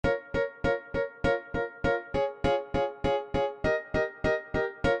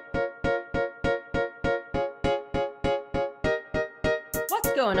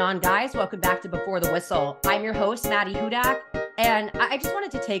going on, guys? Welcome back to Before the Whistle. I'm your host, Maddy Hudak, and I just wanted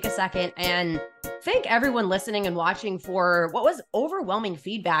to take a second and thank everyone listening and watching for what was overwhelming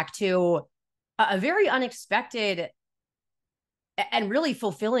feedback to a very unexpected and really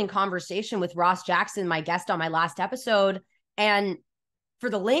fulfilling conversation with Ross Jackson, my guest on my last episode. And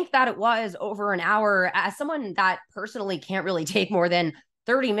for the length that it was, over an hour, as someone that personally can't really take more than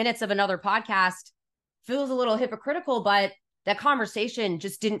 30 minutes of another podcast, feels a little hypocritical, but that conversation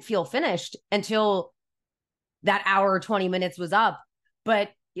just didn't feel finished until that hour, 20 minutes was up. But,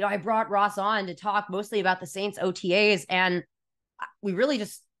 I brought Ross on to talk mostly about the Saints OTAs, and we really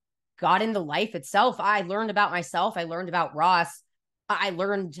just got into life itself. I learned about myself. I learned about Ross. I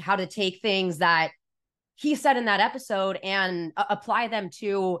learned how to take things that he said in that episode and apply them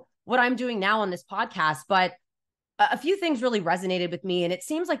to what I'm doing now on this podcast. But a few things really resonated with me, and it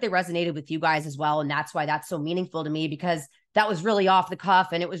seems like they resonated with you guys as well. And that's why that's so meaningful to me, because that was really off the cuff.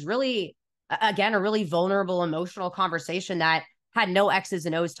 And it was really, again, a really vulnerable, emotional conversation that had no X's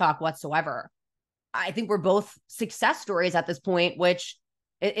and O's talk whatsoever. I think we're both success stories at this point, which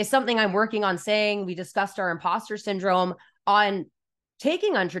is something I'm working on saying. We discussed our imposter syndrome on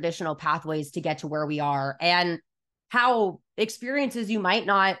taking untraditional pathways to get to where we are, and how experiences you might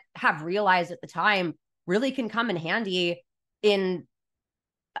not have realized at the time really can come in handy in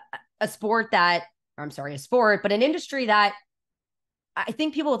a sport, but an industry that I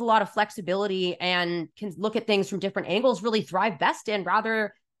think people with a lot of flexibility and can look at things from different angles really thrive best in,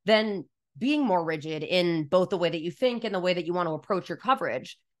 rather than being more rigid in both the way that you think and the way that you want to approach your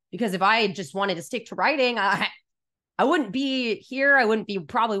coverage. Because if I just wanted to stick to writing, I wouldn't be here. I wouldn't be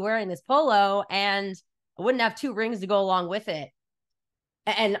probably wearing this polo, and I wouldn't have two rings to go along with it.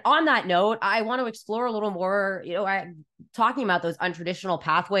 And on that note, I want to explore a little more, talking about those untraditional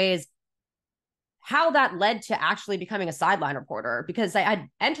pathways, how that led to actually becoming a sideline reporter, because I had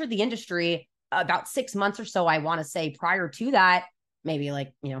entered the industry about 6 months or so, I want to say, prior to that, maybe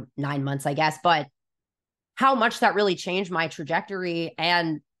 9 months, I guess, but how much that really changed my trajectory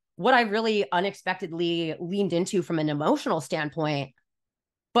and what I really unexpectedly leaned into from an emotional standpoint.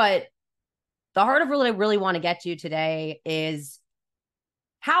 But the heart of what I really want to get to today is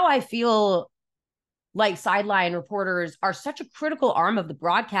how I feel like sideline reporters are such a critical arm of the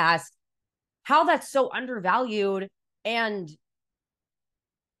broadcast, how that's so undervalued, and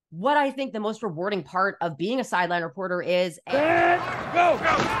what I think the most rewarding part of being a sideline reporter is. Go!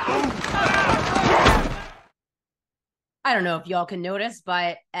 I don't know if y'all can notice,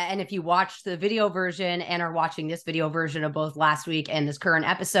 and if you watched the video version and are watching this video version of both last week and this current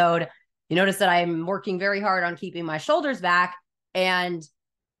episode, you notice that I'm working very hard on keeping my shoulders back. And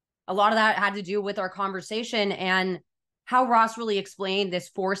a lot of that had to do with our conversation and how Ross really explained this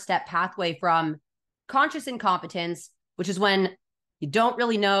 4-step pathway from conscious incompetence, which is when you don't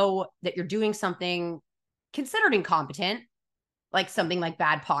really know that you're doing something considered incompetent, like something like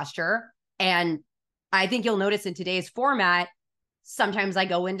bad posture. And I think you'll notice in today's format, sometimes I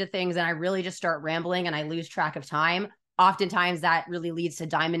go into things and I really just start rambling and I lose track of time. Oftentimes that really leads to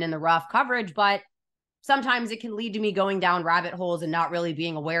diamond in the rough coverage, but sometimes it can lead to me going down rabbit holes and not really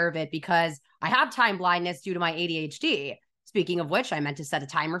being aware of it because I have time blindness due to my ADHD. Speaking of which, I meant to set a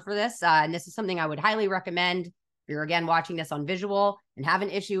timer for this. And this is something I would highly recommend. If you're, again, watching this on visual and have an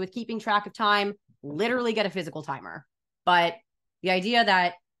issue with keeping track of time, literally get a physical timer. But the idea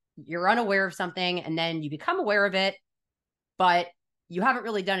that you're unaware of something and then you become aware of it, but you haven't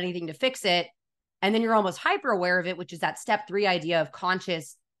really done anything to fix it. And then you're almost hyper aware of it, which is that step 3 idea of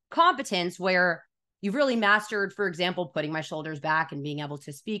conscious competence, where you've really mastered, for example, putting my shoulders back and being able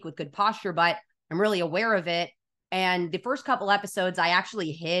to speak with good posture, but I'm really aware of it. And the first couple episodes, I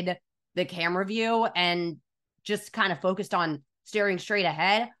actually hid the camera view and just kind of focused on staring straight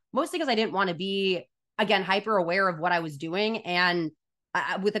ahead, mostly because I didn't want to be, again, hyper aware of what I was doing. And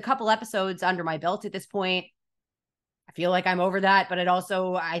with a couple episodes under my belt at this point, I feel like I'm over that, but it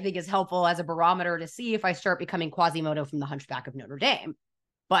also, I think, is helpful as a barometer to see if I start becoming Quasimodo from The Hunchback of Notre Dame.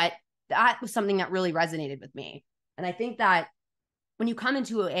 But that was something that really resonated with me. And I think that when you come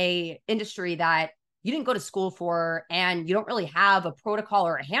into a industry that you didn't go to school for and you don't really have a protocol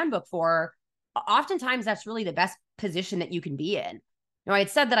or a handbook for, oftentimes that's really the best position that you can be in. I had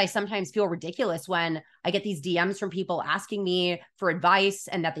said that I sometimes feel ridiculous when I get these DMs from people asking me for advice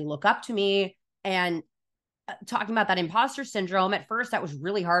and that they look up to me, and talking about that imposter syndrome. At first, that was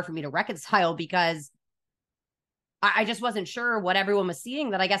really hard for me to reconcile because I just wasn't sure what everyone was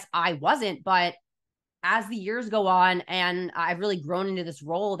seeing that I guess I wasn't. But as the years go on and I've really grown into this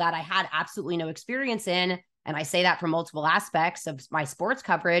role that I had absolutely no experience in, and I say that from multiple aspects of my sports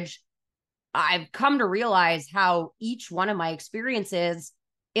coverage, I've come to realize how each one of my experiences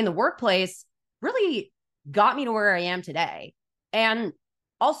in the workplace really got me to where I am today. And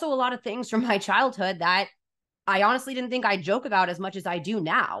also a lot of things from my childhood that I honestly didn't think I'd joke about as much as I do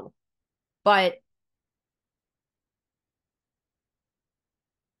now. But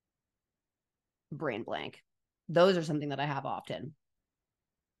brain blank. Those are something that I have often.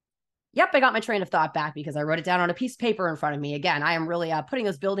 Yep, I got my train of thought back because I wrote it down on a piece of paper in front of me. Again, I am really putting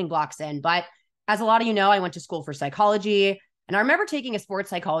those building blocks in. But as a lot of you know, I went to school for psychology. And I remember taking a sports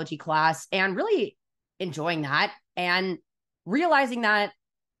psychology class and really enjoying that and realizing that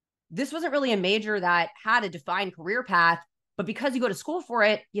this wasn't really a major that had a defined career path. But because you go to school for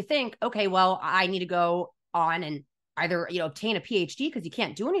it, you think, okay, well, I need to go on and either, obtain a PhD because you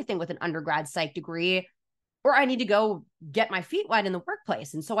can't do anything with an undergrad psych degree, or I need to go get my feet wet in the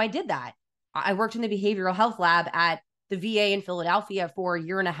workplace. And so I did that. I worked in the behavioral health lab at the VA in Philadelphia for a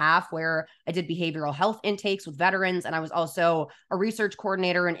year and a half, where I did behavioral health intakes with veterans. And I was also a research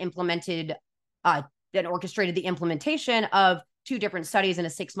coordinator and implemented and orchestrated the implementation of 2 different studies in a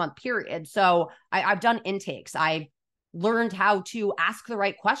 6-month period. So I've done intakes. I've learned how to ask the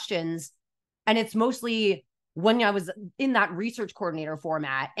right questions. And it's mostly when I was in that research coordinator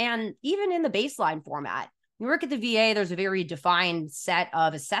format and even in the baseline format. When you work at the VA, there's a very defined set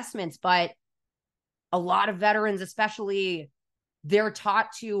of assessments, but a lot of veterans, especially, they're taught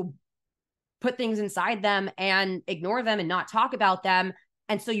to put things inside them and ignore them and not talk about them.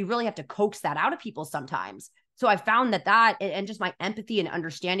 And so you really have to coax that out of people sometimes. So I found that and just my empathy and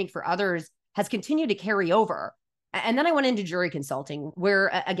understanding for others has continued to carry over. And then I went into jury consulting,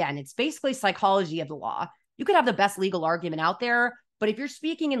 where, again, it's basically psychology of the law. You could have the best legal argument out there, but if you're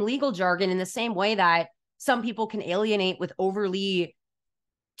speaking in legal jargon in the same way that some people can alienate with overly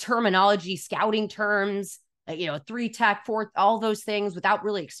terminology, scouting terms, 3 tech, 4, all those things without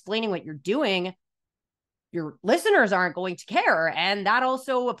really explaining what you're doing, your listeners aren't going to care. And that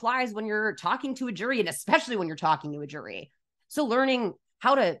also applies when you're talking to a jury, and especially when you're talking to a jury. So learning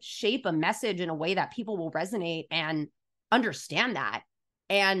how to shape a message in a way that people will resonate and understand that.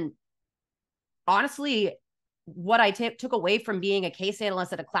 And honestly, what I took away from being a case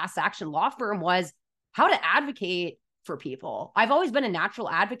analyst at a class action law firm was how to advocate for people. I've always been a natural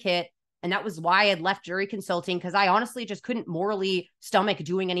advocate, and that was why I had left jury consulting, because I honestly just couldn't morally stomach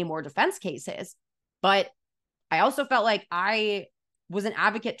doing any more defense cases. But I also felt like I was an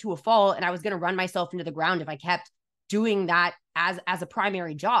advocate to a fault, and I was going to run myself into the ground if I kept doing that as a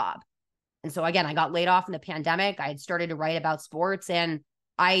primary job. And so again, I got laid off in the pandemic. I had started to write about sports, and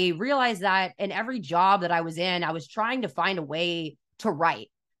I realized that in every job that I was in, I was trying to find a way to write,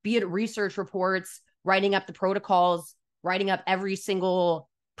 be it research reports, writing up the protocols, writing up every single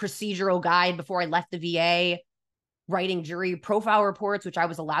procedural guide before I left the VA, writing jury profile reports, which I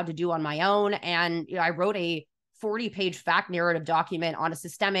was allowed to do on my own. And I wrote a 40-page fact narrative document on a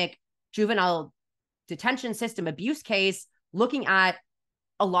systemic juvenile detention system abuse case, looking at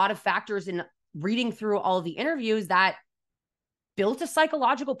a lot of factors and reading through all of the interviews that built a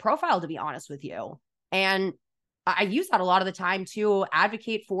psychological profile, to be honest with you. And I use that a lot of the time to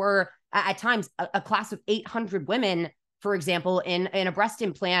advocate for, at times, a class of 800 women, for example, in a breast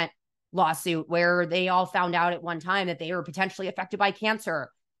implant lawsuit where they all found out at one time that they were potentially affected by cancer,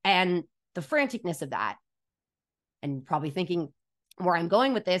 and the franticness of that. And probably thinking where I'm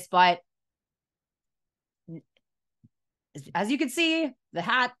going with this, but as you can see, the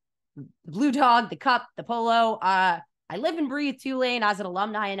hat, the blue dog, the cup, the polo, I live and breathe Tulane as an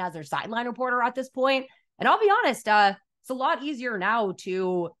alumni and as their sideline reporter at this point. And I'll be honest, it's a lot easier now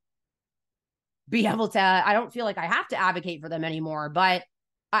to be able to, I don't feel like I have to advocate for them anymore, but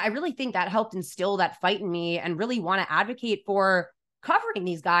I really think that helped instill that fight in me and really want to advocate for covering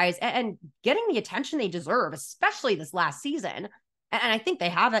these guys and getting the attention they deserve, especially this last season. And I think they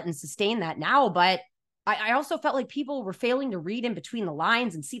have it and sustain that now. But I also felt like people were failing to read in between the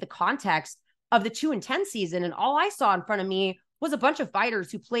lines and see the context of the 2-10 season. And all I saw in front of me was a bunch of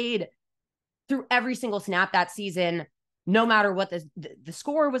fighters who played through every single snap that season, no matter what the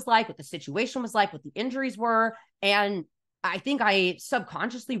score was like, what the situation was like, what the injuries were. And I think I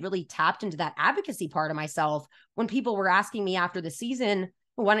subconsciously really tapped into that advocacy part of myself when people were asking me after the season,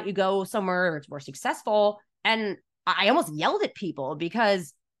 well, why don't you go somewhere it's more successful? And I almost yelled at people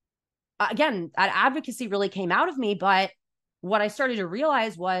because, again, that advocacy really came out of me. But what I started to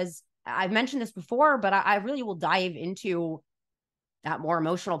realize was, I've mentioned this before, but I really will dive into that more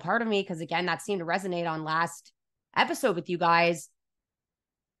emotional part of me, because again, that seemed to resonate on last episode with you guys,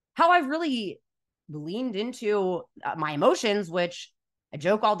 how I've really leaned into my emotions, which I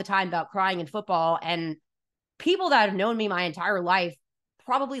joke all the time about crying in football. And people that have known me my entire life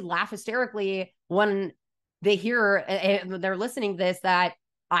probably laugh hysterically when they hear and they're listening to this, that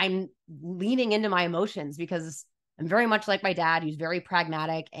I'm leaning into my emotions because I'm very much like my dad, who's very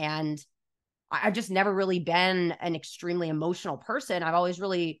pragmatic. And I've just never really been an extremely emotional person. I've always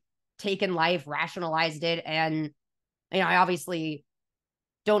really taken life, rationalized it. And, I obviously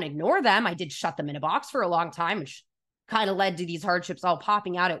don't ignore them. I did shut them in a box for a long time, which kind of led to these hardships all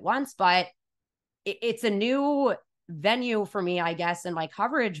popping out at once. But it's a new venue for me, I guess, in my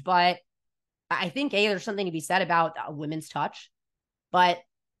coverage. But I think, there's something to be said about a women's touch, but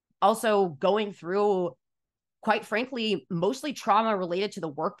also going through, quite frankly, mostly trauma related to the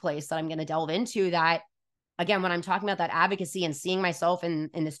workplace that I'm going to delve into. That, again, when I'm talking about that advocacy and seeing myself in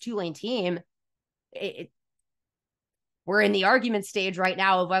this 2-lane team, we're in the argument stage right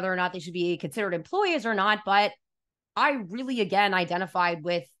now of whether or not they should be considered employees or not. But I really, again, identified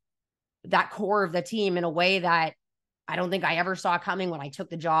with that core of the team in a way that I don't think I ever saw coming when I took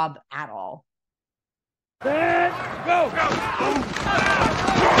the job at all. Go!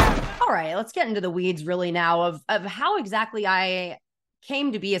 All right, let's get into the weeds really now of how exactly I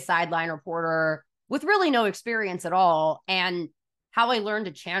came to be a sideline reporter with really no experience at all, and how I learned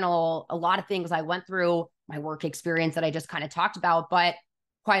to channel a lot of things I went through, my work experience that I just kind of talked about. But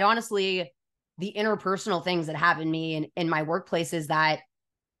quite honestly, the interpersonal things that happened to me in my workplaces that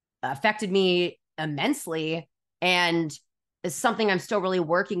affected me immensely, and is something I'm still really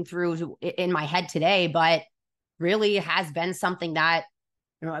working through in my head today, but really has been something that,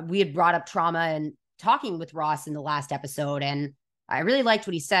 we had brought up trauma and talking with Ross in the last episode. And I really liked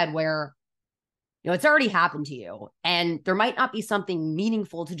what he said, where, it's already happened to you and there might not be something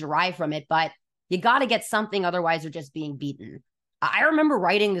meaningful to derive from it, but you got to get something. Otherwise, you're just being beaten. I remember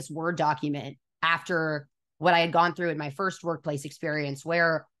writing this Word document after what I had gone through in my first workplace experience,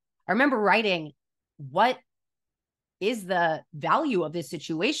 where I remember writing, what is the value of this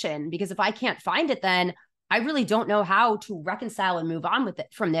situation? Because if I can't find it, then I really don't know how to reconcile and move on with it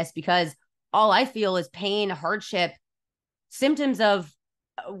from this, because all I feel is pain, hardship, symptoms of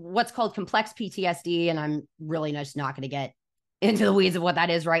what's called complex PTSD. And I'm really just not going to get into the weeds of what that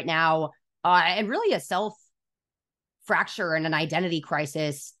is right now. And really a self fracture and an identity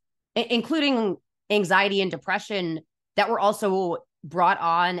crisis, including anxiety and depression, that were also brought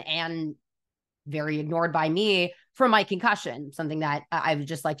on and very ignored by me from my concussion. Something that I would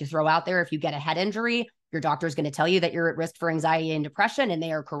just like to throw out there. If you get a head injury, your doctor is going to tell you that you're at risk for anxiety and depression, and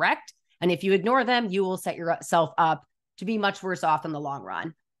they are correct. And if you ignore them, you will set yourself up to be much worse off in the long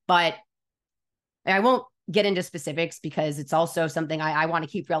run. But I won't get into specifics because it's also something I want to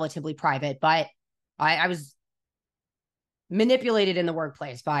keep relatively private. But I was manipulated in the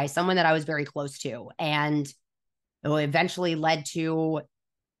workplace by someone that I was very close to. And it eventually led to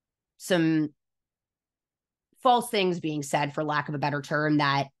some false things being said, for lack of a better term,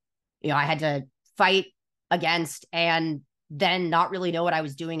 that, I had to fight against, and then not really know what I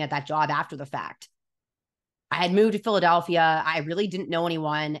was doing at that job after the fact. I had moved to Philadelphia. I really didn't know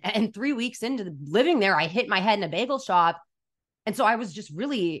anyone. And 3 weeks into living there, I hit my head in a bagel shop. And so I was just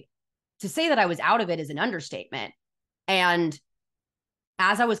really, to say that I was out of it is an understatement. And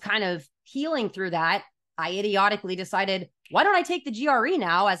as I was kind of healing through that, I idiotically decided, why don't I take the GRE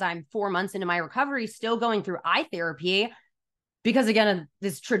now, as I'm 4 months into my recovery, still going through eye therapy? Because again,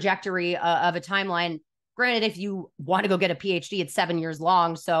 this trajectory of a timeline, granted, if you want to go get a PhD, it's 7 years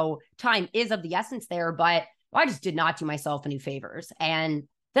long. So time is of the essence there, but I just did not do myself any favors. And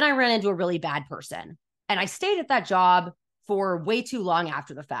then I ran into a really bad person, and I stayed at that job for way too long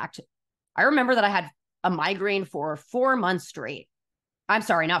after the fact. I remember that I had a migraine for 4 months straight. I'm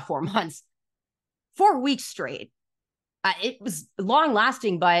sorry, not 4 months, 4 weeks straight. It was long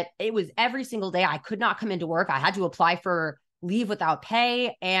lasting, but it was every single day. I could not come into work. I had to apply for leave without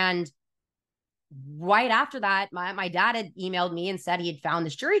pay. And right after that, my dad had emailed me and said he had found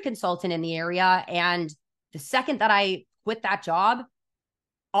this jury consultant in the area. And the second that I quit that job,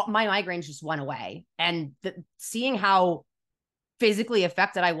 my migraines just went away. And seeing how physically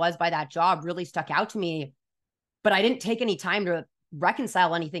affected I was by that job really stuck out to me. But I didn't take any time to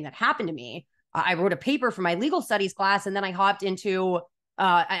reconcile anything that happened to me. I wrote a paper for my legal studies class, and then I hopped into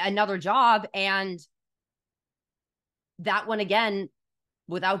another job. And that one, again,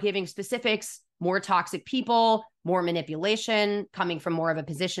 without giving specifics, more toxic people, more manipulation, coming from more of a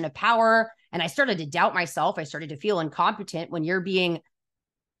position of power. And I started to doubt myself. I started to feel incompetent when you're being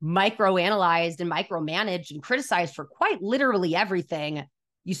microanalyzed and micromanaged and criticized for quite literally everything.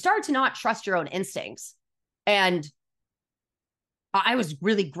 You start to not trust your own instincts. And I was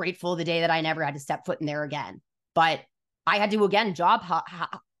really grateful the day that I never had to step foot in there again. But I had to, again, job hop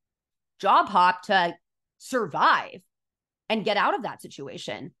to survive and get out of that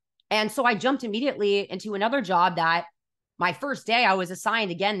situation. And so I jumped immediately into another job that my first day, I was assigned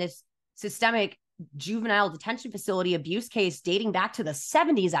again this systemic juvenile detention facility abuse case dating back to the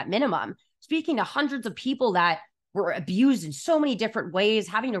 70s at minimum, speaking to hundreds of people that were abused in so many different ways,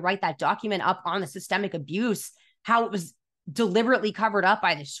 having to write that document up on the systemic abuse, how it was deliberately covered up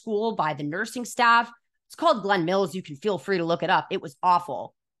by the school, by the nursing staff. It's called Glenn Mills. You can feel free to look it up. It was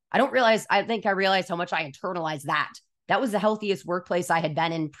awful. I think I realized how much I internalized that. That was the healthiest workplace I had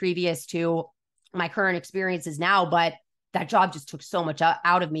been in previous to my current experiences now, but that job just took so much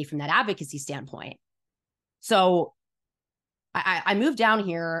out of me from that advocacy standpoint. So I moved down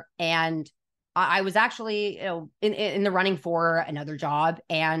here, and I was actually, in the running for another job,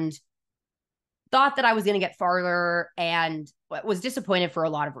 and thought that I was going to get farther, and was disappointed for a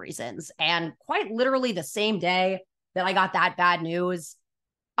lot of reasons. And quite literally the same day that I got that bad news,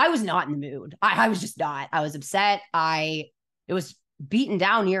 I was not in the mood. I was just not. I was upset. It was beaten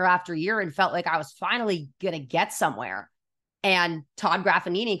down year after year and felt like I was finally going to get somewhere. And Todd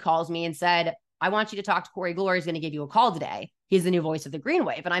Graffinini calls me and said, I want you to talk to Corey Glory. He's going to give you a call today. He's the new voice of the Green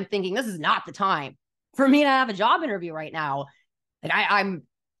Wave. And I'm thinking, this is not the time for me to have a job interview right now. Like I'm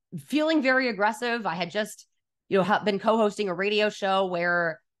feeling very aggressive. I had just, been co-hosting a radio show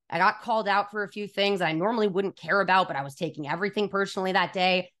where I got called out for a few things I normally wouldn't care about, but I was taking everything personally that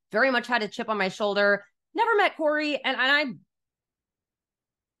day. Very much had a chip on my shoulder. Never met Corey. And I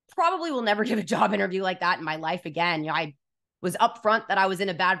probably will never give a job interview like that in my life again. I was upfront that I was in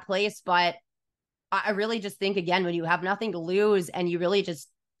a bad place, but I really just think, again, when you have nothing to lose and you really just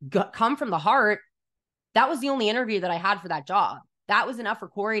come from the heart, that was the only interview that I had for that job. That was enough for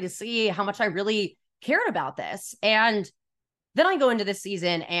Corey to see how much I really cared about this. And then I go into this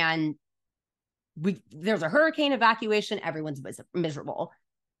season, and there's a hurricane evacuation. Everyone's miserable.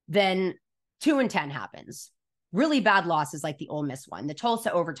 Then 2-10 happens. Really bad losses like the Ole Miss one, the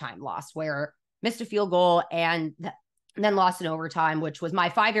Tulsa overtime loss where missed a field goal and then lost in overtime, which was my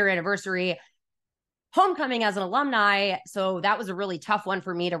 5-year anniversary homecoming as an alumni. So that was a really tough one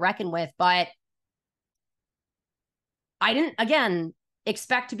for me to reckon with. But I didn't, again,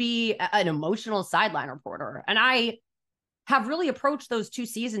 expect to be an emotional sideline reporter. And I have really approached those 2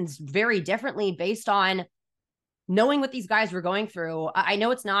 seasons very differently based on knowing what these guys were going through. I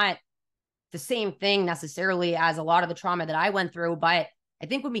know it's not the same thing necessarily as a lot of the trauma that I went through, but I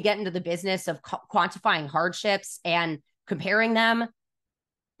think when we get into the business of quantifying hardships and comparing them,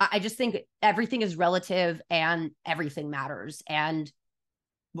 I just think everything is relative and everything matters. And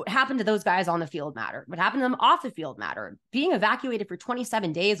what happened to those guys on the field mattered. What happened to them off the field mattered. Being evacuated for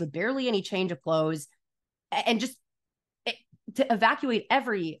 27 days with barely any change of clothes, and just to evacuate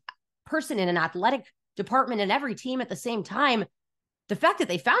every person in an athletic department and every team at the same time, the fact that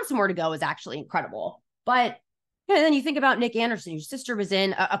they found somewhere to go is actually incredible. But and then you think about Nick Anderson, your sister was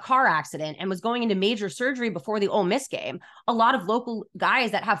in a car accident and was going into major surgery before the Ole Miss game. A lot of local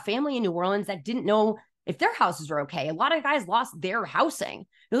guys that have family in New Orleans that didn't know if their houses were okay. A lot of guys lost their housing.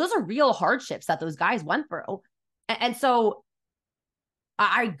 Those are real hardships that those guys went through. And so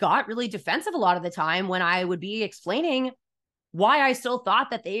I got really defensive a lot of the time when I would be explaining why I still thought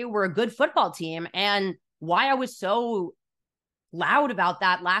that they were a good football team and why I was so loud about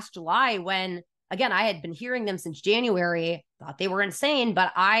that last July when, again, I had been hearing them since January, thought they were insane,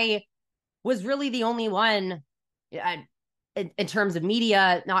 but I was really the only one in terms of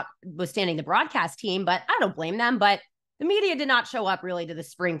media, notwithstanding the broadcast team, but I don't blame them. But the media did not show up really to the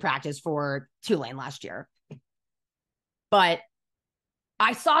spring practice for Tulane last year. But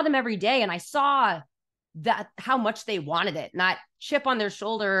I saw them every day, and I saw that how much they wanted it, and that chip on their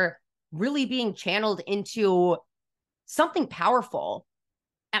shoulder really being channeled into something powerful.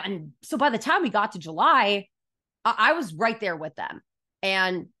 And so by the time we got to July, I was right there with them.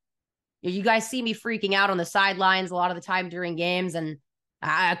 And you guys see me freaking out on the sidelines a lot of the time during games. And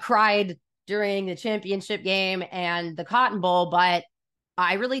I cried during the championship game and the Cotton Bowl. But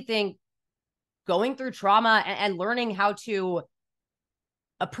I really think going through trauma and learning how to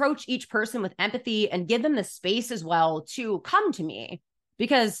approach each person with empathy and give them the space as well to come to me.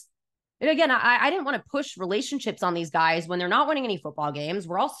 Because, and again, I didn't want to push relationships on these guys when they're not winning any football games.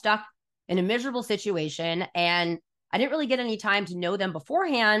 We're all stuck in a miserable situation, and I didn't really get any time to know them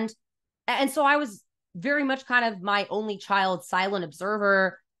beforehand. And so I was very much kind of my only child, silent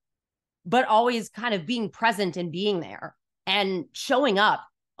observer, but always kind of being present and being there, and showing up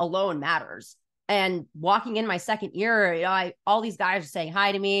alone matters. And walking in my second year, all these guys are saying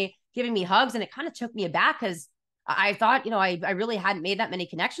hi to me, giving me hugs. And it kind of took me aback because I thought, I really hadn't made that many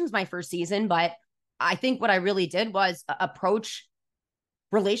connections my first season. But I think what I really did was approach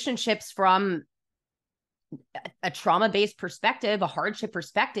relationships from a trauma-based perspective, a hardship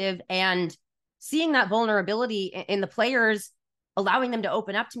perspective, and seeing that vulnerability in the players, allowing them to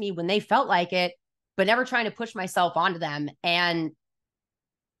open up to me when they felt like it, but never trying to push myself onto them. And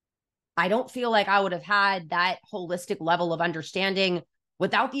I don't feel like I would have had that holistic level of understanding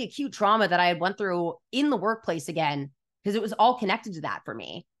without the acute trauma that I had went through in the workplace again, because it was all connected to that for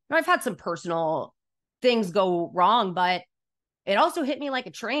me. I've had some personal things go wrong, but it also hit me like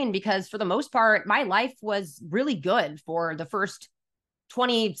a train because for the most part, my life was really good for the first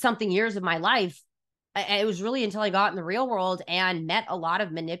 20 something years of my life. And it was really until I got in the real world and met a lot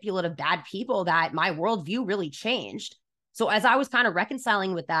of manipulative, bad people that my worldview really changed. So as I was kind of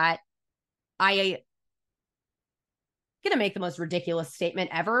reconciling with that, I going to make the most ridiculous statement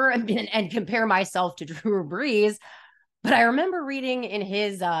ever and compare myself to Drew Brees. But I remember reading in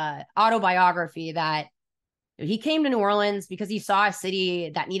his autobiography that he came to New Orleans because he saw a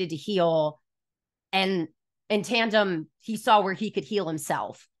city that needed to heal. And in tandem, he saw where he could heal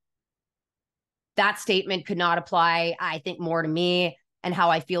himself. That statement could not apply, I think, more to me and how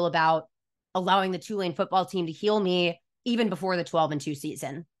I feel about allowing the Tulane football team to heal me even before the 12-2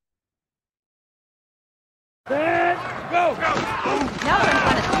 season. Set, go! Now that I'm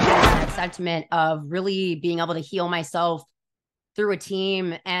kind of thinking about that sentiment of really being able to heal myself through a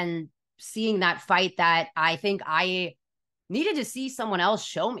team and seeing that fight that I think I needed to see someone else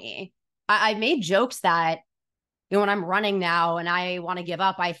show me. I made jokes that, when I'm running now and I want to give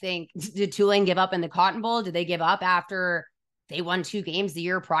up, I think, did Tulane give up in the Cotton Bowl? Did they give up after they won 2 games the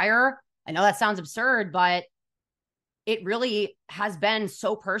year prior? I know that sounds absurd, but it really has been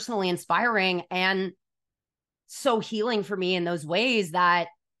so personally inspiring and so healing for me in those ways that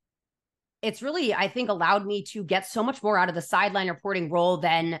it's really, I think, allowed me to get so much more out of the sideline reporting role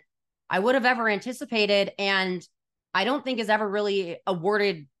than I would have ever anticipated. And I don't think is ever really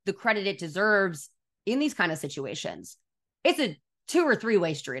awarded the credit it deserves in these kind of situations. It's a 2 or 3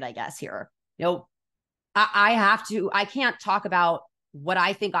 way street, I guess, here. I can't talk about what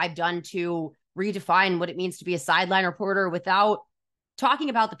I think I've done to redefine what it means to be a sideline reporter without talking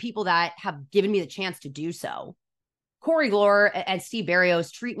about the people that have given me the chance to do so. Corey Glore and Steve Barrios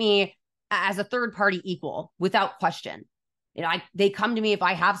treat me as a third party equal without question. They come to me if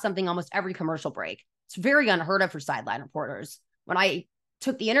I have something almost every commercial break. It's very unheard of for sideline reporters. When I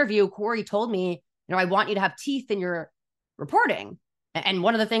took the interview, Corey told me, I want you to have teeth in your reporting. And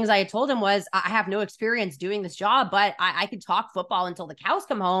one of the things I had told him was, I have no experience doing this job, but I could talk football until the cows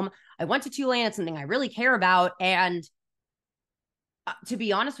come home. I went to Tulane. It's something I really care about. And to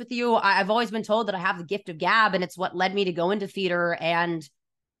be honest with you, I've always been told that I have the gift of gab, and it's what led me to go into theater and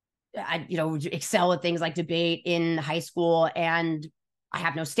I, excel at things like debate in high school. And I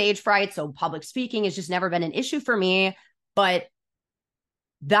have no stage fright. So public speaking has just never been an issue for me. But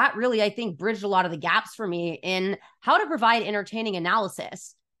that really, I think, bridged a lot of the gaps for me in how to provide entertaining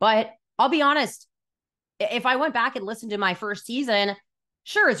analysis. But I'll be honest, if I went back and listened to my first season,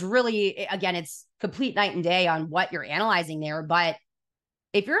 sure, it's really, again, it's complete night and day on what you're analyzing there. But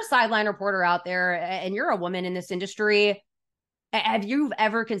if you're a sideline reporter out there and you're a woman in this industry, have you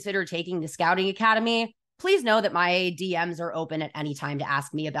ever considered taking the Scouting Academy? Please know that my DMs are open at any time to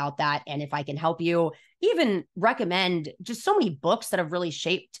ask me about that. And if I can help you, even recommend just so many books that have really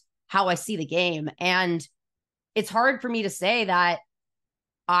shaped how I see the game. And it's hard for me to say that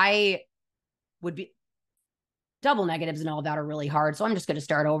I would be double negatives and all that are really hard. So I'm just going to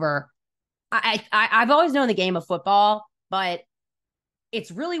start over. I've always known the game of football, but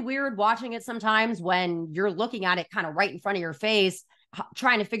it's really weird watching it sometimes when you're looking at it kind of right in front of your face,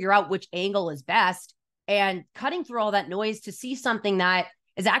 trying to figure out which angle is best and cutting through all that noise to see something that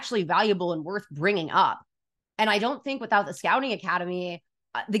is actually valuable and worth bringing up. And I don't think without the Scouting Academy,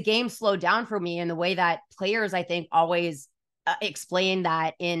 the game slowed down for me in the way that players, I think, always explain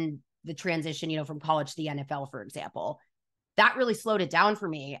that in the transition, from college to the NFL, for example. That really slowed it down for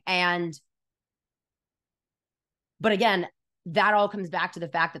me. But again, that all comes back to the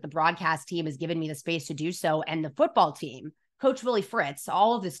fact that the broadcast team has given me the space to do so. And the football team, Coach Willie Fritz,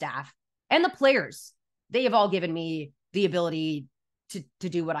 all of the staff, and the players, they have all given me the ability to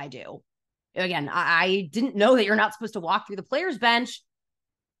do what I do. Again, I didn't know that you're not supposed to walk through the players bench.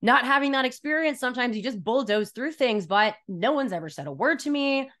 Not having that experience, sometimes you just bulldoze through things, but no one's ever said a word to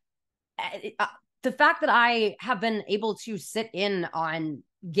me. The fact that I have been able to sit in on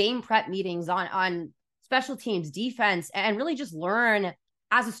game prep meetings, on special teams, defense, and really just learn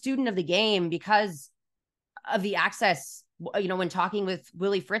as a student of the game because of the access, when talking with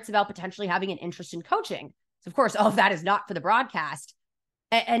Willie Fritz about potentially having an interest in coaching. So of course, all of that is not for the broadcast.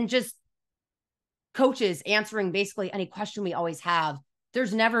 And just coaches answering basically any question we always have.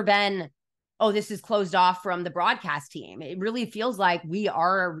 There's never been, oh, this is closed off from the broadcast team. It really feels like we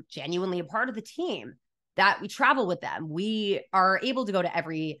are genuinely a part of the team, that we travel with them. We are able to go to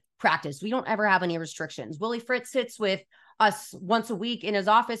every practice. We don't ever have any restrictions. Willie Fritz sits with us once a week in his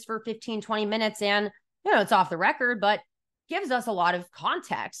office for 15, 20 minutes. And, it's off the record, but gives us a lot of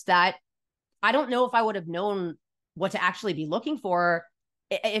context that I don't know if I would have known what to actually be looking for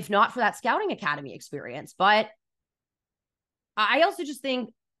if not for that scouting academy experience. But I also just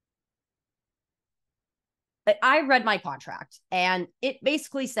think I read my contract and it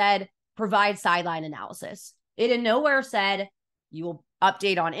basically said provide sideline analysis. It in nowhere said you will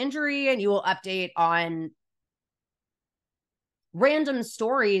update on injury and you will update on random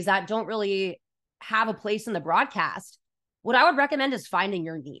stories that don't really have a place in the broadcast. What I would recommend is finding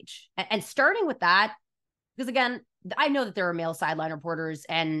your niche and starting with that, because again, I know that there are male sideline reporters,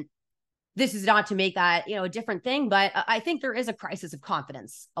 and this is not to make that, a different thing, but I think there is a crisis of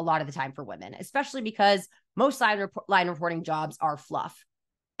confidence a lot of the time for women, especially because most sideline reporting jobs are fluff.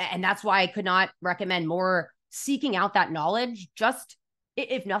 And that's why I could not recommend more seeking out that knowledge, just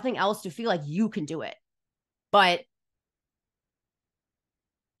if nothing else, to feel like you can do it. But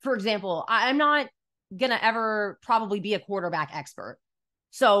for example, I'm not going to ever probably be a quarterback expert.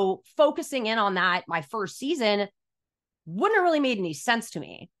 So focusing in on that my first season wouldn't have really made any sense to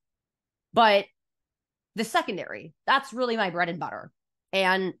me. But the secondary, that's really my bread and butter.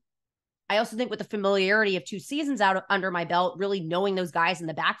 And I also think with the familiarity of 2 seasons out under my belt, really knowing those guys in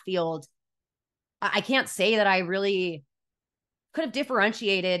the backfield, I can't say that I really could have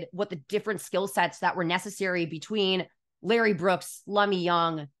differentiated what the different skill sets that were necessary between Larry Brooks, Lummy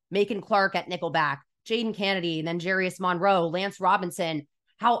Young, Macon Clark at nickelback, Jaden Kennedy, and then Jarius Monroe, Lance Robinson,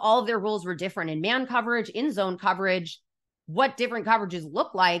 how all of their roles were different in man coverage, in zone coverage, what different coverages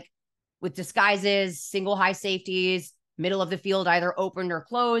look like with disguises, single high safeties, middle of the field, either open or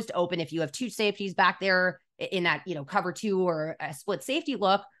closed, open if you have 2 safeties back there in that, cover 2 or a split safety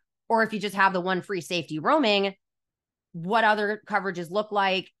look, or if you just have the 1 free safety roaming, what other coverages look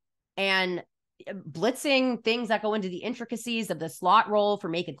like, and blitzing, things that go into the intricacies of the slot role for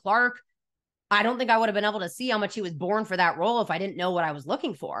Macon Clark. I don't think I would have been able to see how much he was born for that role if I didn't know what I was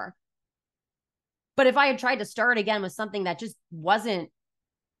looking for. But if I had tried to start again with something that just wasn't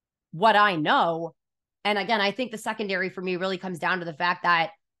what I know, and again, I think the secondary for me really comes down to the fact that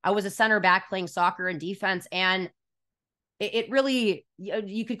I was a center back playing soccer and defense, and it really,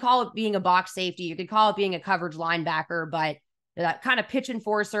 you could call it being a box safety, you could call it being a coverage linebacker, but that kind of pitch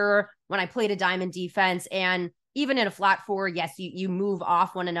enforcer when I played a diamond defense. And even in a flat 4, yes, you move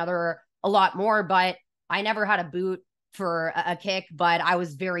off one another a lot more, but I never had a boot for a kick, but I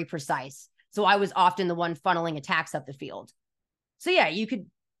was very precise. So I was often the one funneling attacks up the field. So yeah,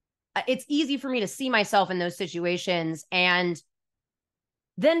 it's easy for me to see myself in those situations and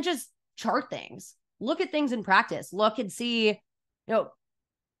then just chart things, look at things in practice, look and see,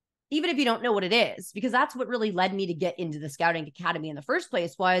 even if you don't know what it is, because that's what really led me to get into the scouting academy in the first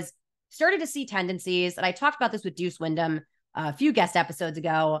place, was started to see tendencies. And I talked about this with Deuce Wyndham a few guest episodes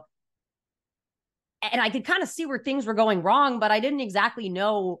ago. And I could kind of see where things were going wrong, but I didn't exactly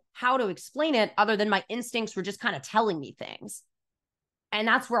know how to explain it other than my instincts were just kind of telling me things. And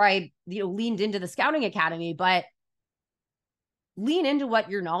that's where I, leaned into the scouting academy, but lean into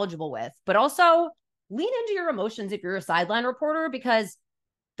what you're knowledgeable with, but also lean into your emotions if you're a sideline reporter, because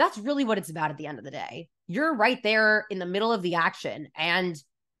that's really what it's about at the end of the day. You're right there in the middle of the action. And,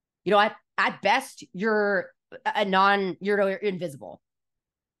 at best, you're invisible.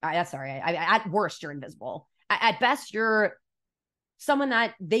 At worst, you're invisible. At best, you're someone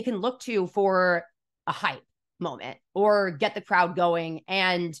that they can look to for a hype moment or get the crowd going.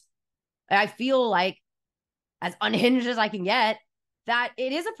 And I feel like, as unhinged as I can get, that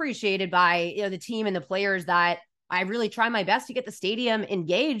it is appreciated by the team and the players, that I really try my best to get the stadium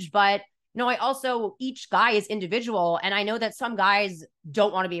engaged. But I also, each guy is individual, and I know that some guys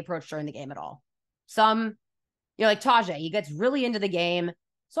don't want to be approached during the game at all. Some, like Tajay, he gets really into the game,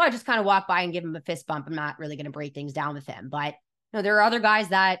 so I just kind of walk by and give him a fist bump. I'm not really going to break things down with him. But there are other guys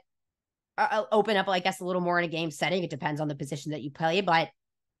that open up, I guess, a little more in a game setting. It depends on the position that you play, but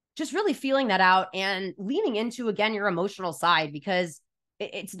just really feeling that out and leaning into, again, your emotional side, because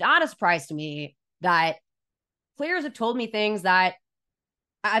it's not a surprise to me that players have told me things that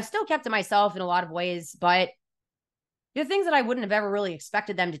I've still kept to myself in a lot of ways, but things that I wouldn't have ever really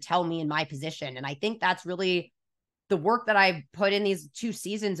expected them to tell me in my position. And I think that's really the work that I've put in these 2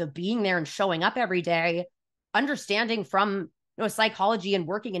 seasons of being there and showing up every day, understanding from a psychology and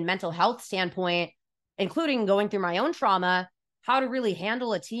working in mental health standpoint, including going through my own trauma, how to really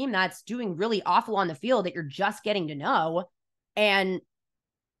handle a team that's doing really awful on the field that you're just getting to know, and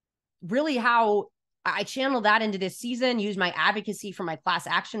really how I channeled that into this season, used my advocacy for my class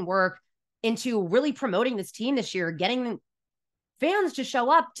action work into really promoting this team this year, getting fans to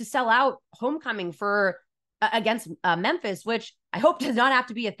show up to sell out homecoming for against Memphis, which I hope does not have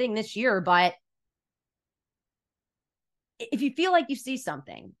to be a thing this year. But if you feel like you see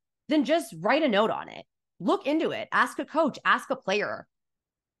something, then just write a note on it. Look into it. Ask a coach, ask a player.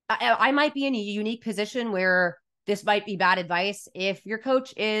 I might be in a unique position where this might be bad advice if your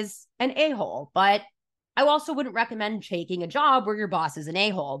coach is an a-hole, but I also wouldn't recommend taking a job where your boss is an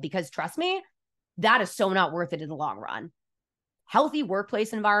a-hole, because trust me, that is so not worth it in the long run. Healthy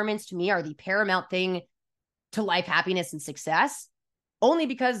workplace environments to me are the paramount thing to life, happiness, and success, only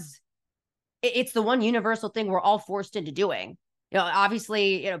because it's the one universal thing we're all forced into doing.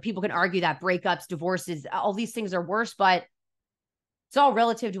 Obviously, people can argue that breakups, divorces, all these things are worse, but it's all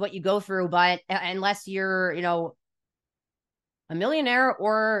relative to what you go through. But unless you're, a millionaire,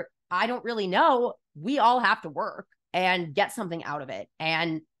 or I don't really know, we all have to work and get something out of it.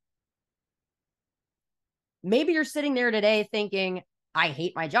 And maybe you're sitting there today thinking, I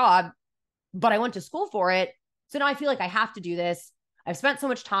hate my job, but I went to school for it. So now I feel like I have to do this. I've spent so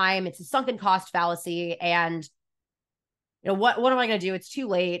much time. It's a sunken cost fallacy. And what am I going to do? It's too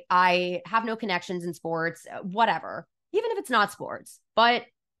late. I have no connections in sports, whatever, even if it's not sports. But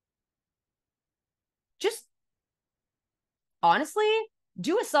just honestly,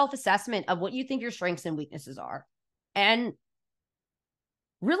 do a self-assessment of what you think your strengths and weaknesses are. And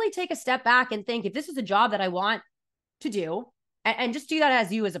really take a step back and think, if this is a job that I want to do, and just do that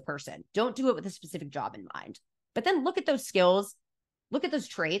as you as a person. Don't do it with a specific job in mind. But then look at those skills, look at those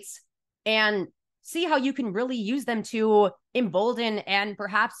traits, and see how you can really use them to embolden and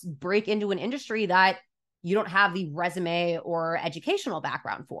perhaps break into an industry that you don't have the resume or educational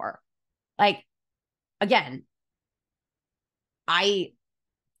background for. Like, again, I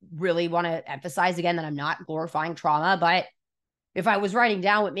really want to emphasize again that I'm not glorifying trauma, but if I was writing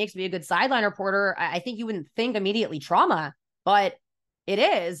down what makes me a good sideline reporter, I think you wouldn't think immediately trauma, but it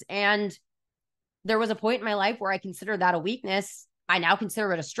is. And there was a point in my life where I considered that a weakness. I now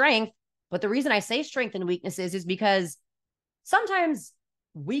consider it a strength. But the reason I say strength and weaknesses is because sometimes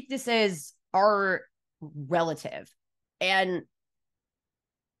weaknesses are relative. And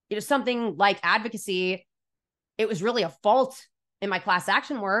something like advocacy, it was really a fault in my class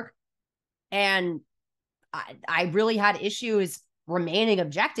action work. And I really had issues remaining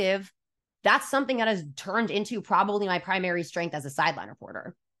objective. That's something that has turned into probably my primary strength as a sideline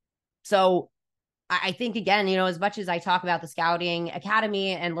reporter. So I think, again, as much as I talk about the scouting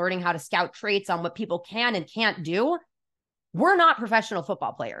academy and learning how to scout traits on what people can and can't do, we're not professional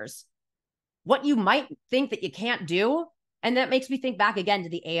football players. What you might think that you can't do, and that makes me think back again to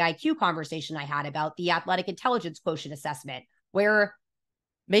the AIQ conversation I had about the athletic intelligence quotient assessment, where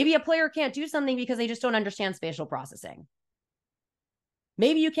maybe a player can't do something because they just don't understand spatial processing.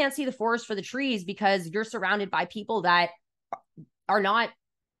 Maybe you can't see the forest for the trees because you're surrounded by people that are not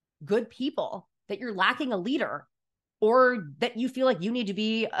good people, that you're lacking a leader, or that you feel like you need to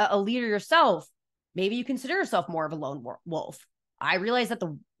be a leader yourself. Maybe you consider yourself more of a lone wolf. I realized that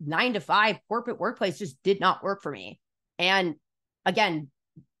the 9-to-5 corporate workplace just did not work for me. And again,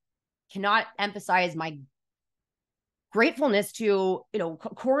 cannot emphasize my gratefulness to,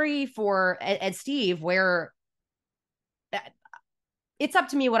 Corey and Steve, where it's up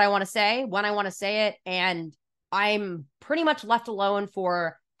to me what I want to say, when I want to say it. And I'm pretty much left alone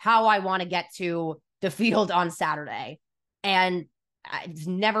for how I want to get to the field on Saturday. And it's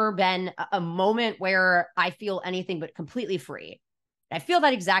never been a moment where I feel anything but completely free. I feel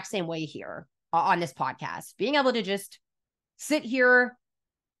that exact same way here on this podcast, being able to just sit here,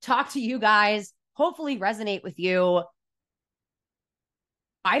 talk to you guys, hopefully resonate with you.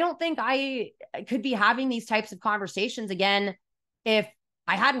 I don't think I could be having these types of conversations again if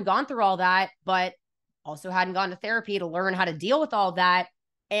I hadn't gone through all that, but also hadn't gone to therapy to learn how to deal with all of that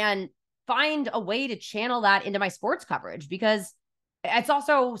and find a way to channel that into my sports coverage, because it's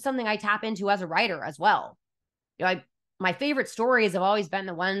also something I tap into as a writer as well. My favorite stories have always been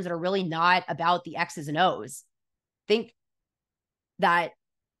the ones that are really not about the X's and O's. Think that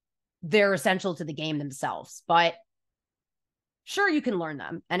they're essential to the game themselves, but sure, you can learn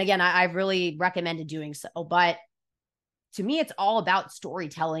them. And again, I've really recommended doing so, but to me, it's all about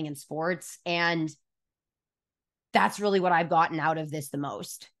storytelling in sports. And that's really what I've gotten out of this the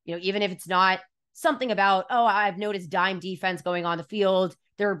most. Even if it's not something about, I've noticed dime defense going on the field.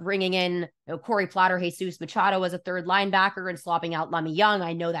 They're bringing in Corey Platter, Jesus Machado as a third linebacker and swapping out Lummy Young.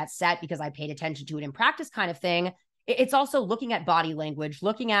 I know that's set because I paid attention to it in practice kind of thing. It's also looking at body language,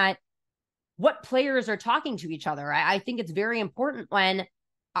 looking at what players are talking to each other. I think it's very important when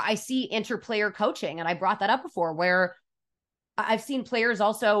I see interplayer coaching, and I brought that up before, where I've seen players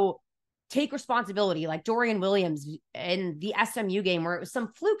also take responsibility, like Dorian Williams in the SMU game, where it was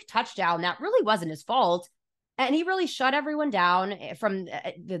some fluke touchdown that really wasn't his fault. And he really shut everyone down from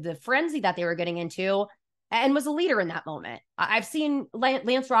the frenzy that they were getting into and was a leader in that moment. I've seen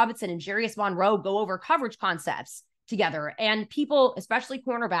Lance Robinson and Jarius Monroe go over coverage concepts together, and people, especially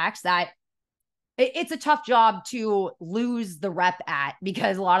cornerbacks, that it's a tough job to lose the rep at,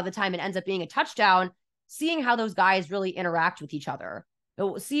 because a lot of the time it ends up being a touchdown. Seeing how those guys really interact with each other,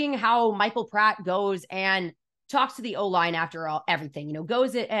 seeing how Michael Pratt goes and talks to the O-line after everything,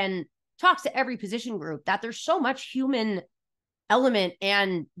 goes it and talks to every position group, that there's so much human element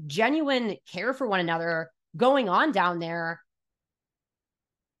and genuine care for one another going on down there.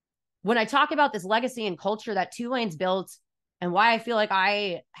 When I talk about this legacy and culture that Tulane's built, and why I feel like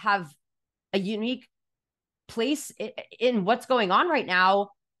I have a unique place in what's going on right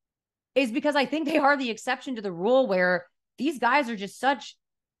now, is because I think they are the exception to the rule, where these guys are just such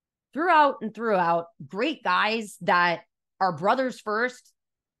throughout and throughout great guys that are brothers first,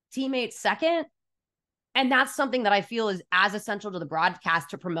 teammates second. And that's something that I feel is as essential to the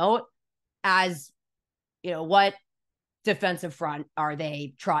broadcast to promote as, what defensive front are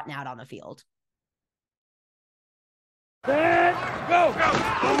they trotting out on the field. Set, go!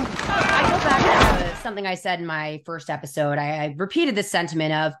 I go back to something I said in my first episode. I repeated this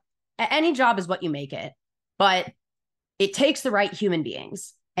sentiment of, any job is what you make it, but it takes the right human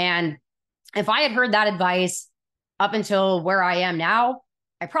beings. And if I had heard that advice up until where I am now,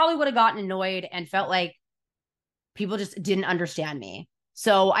 I probably would have gotten annoyed and felt like people just didn't understand me.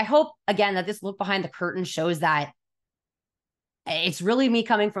 So I hope, again, that this look behind the curtain shows that it's really me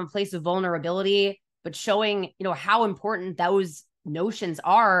coming from a place of vulnerability, but showing, how important those notions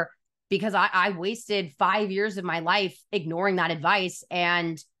are, because I wasted 5 years of my life ignoring that advice,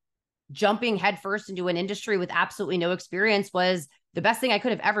 and jumping headfirst into an industry with absolutely no experience was the best thing I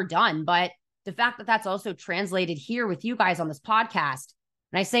could have ever done. But the fact that that's also translated here with you guys on this podcast,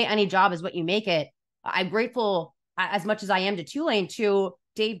 and I say any job is what you make it, I'm grateful as much as I am to Tulane, to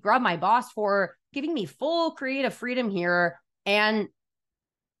Dave Grubb, my boss, for giving me full creative freedom here. And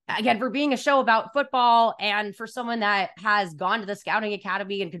again, for being a show about football, and for someone that has gone to the scouting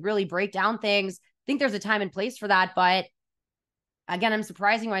academy and could really break down things, I think there's a time and place for that. But again, I'm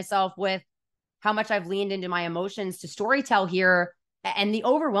surprising myself with how much I've leaned into my emotions to storytell here. And the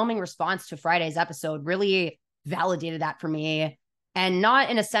overwhelming response to Friday's episode really validated that for me. And not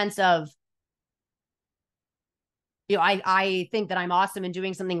in a sense of, I think that I'm awesome and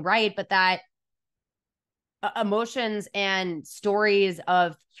doing something right, but that emotions and stories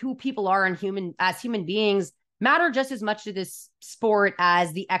of who people are and as human beings matter just as much to this sport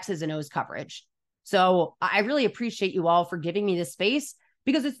as the X's and O's coverage. So I really appreciate you all for giving me this space,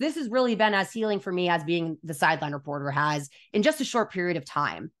 because this has really been as healing for me as being the sideline reporter has in just a short period of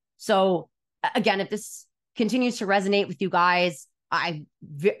time. So again, if this continues to resonate with you guys, I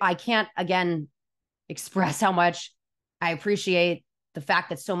can't, again, express how much I appreciate the fact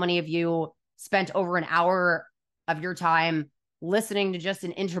that so many of you spent over an hour of your time listening to just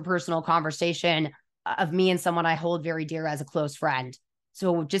an interpersonal conversation of me and someone I hold very dear as a close friend.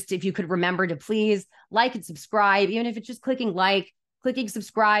 So just if you could remember to please like and subscribe, even if it's just clicking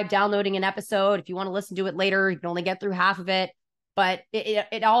subscribe, downloading an episode. If you want to listen to it later, you can only get through half of it, but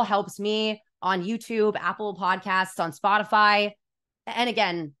it all helps me on YouTube, Apple Podcasts, on Spotify. And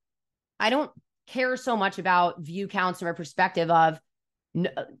again, I don't care so much about view counts from a perspective of,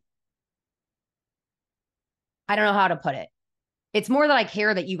 I don't know how to put it. It's more that I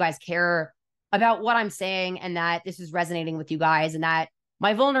care that you guys care about what I'm saying, and that this is resonating with you guys, and that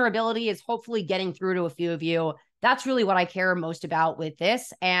my vulnerability is hopefully getting through to a few of you. That's really what I care most about with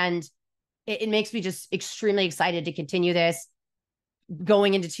this. And it makes me just extremely excited to continue this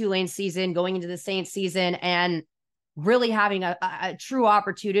going into Tulane season, going into the Saints season, and really having a true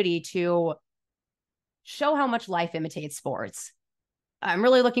opportunity to show how much life imitates sports. I'm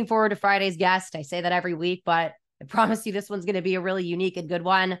really looking forward to Friday's guest. I say that every week, but I promise you this one's going to be a really unique and good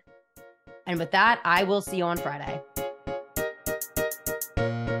one. And with that, I will see you on Friday.